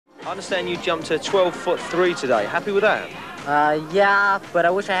I understand you jumped to 12'3" today. Happy with that? Yeah, but I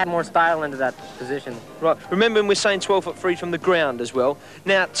wish I had more style into that position. Right. Remember, we're saying 12'3" from the ground as well.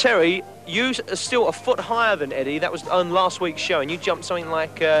 Now, Terry, you are still a foot higher than Eddie. That was on last week's show, and you jumped something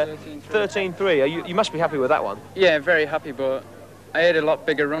like 13'3". You must be happy with that one. Yeah, very happy, but I had a lot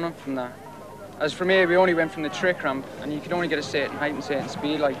bigger run-up from that. As for me, we only went from the trick ramp, and you could only get a certain height and certain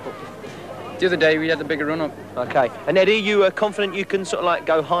speed, like, but the other day we had the bigger run-up. Okay. And Eddie, you are confident you can sort of like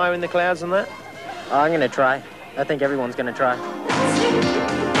go higher in the clouds than that? I'm going to try. I think everyone's going to try.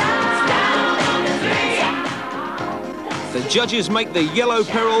 The judges make the yellow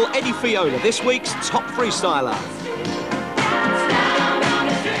peril Eddie Fiola, this week's top freestyler.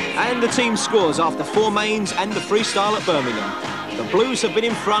 And the team scores after 4 mains and the freestyle at Birmingham. The Blues have been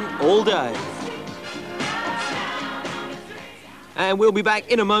in front all day. And we'll be back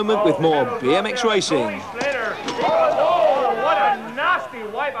in a moment with more BMX racing. Oh, what a nasty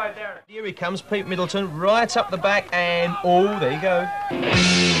wipe out there. Here he comes, Pete Middleton, right up the back, and oh, there you go.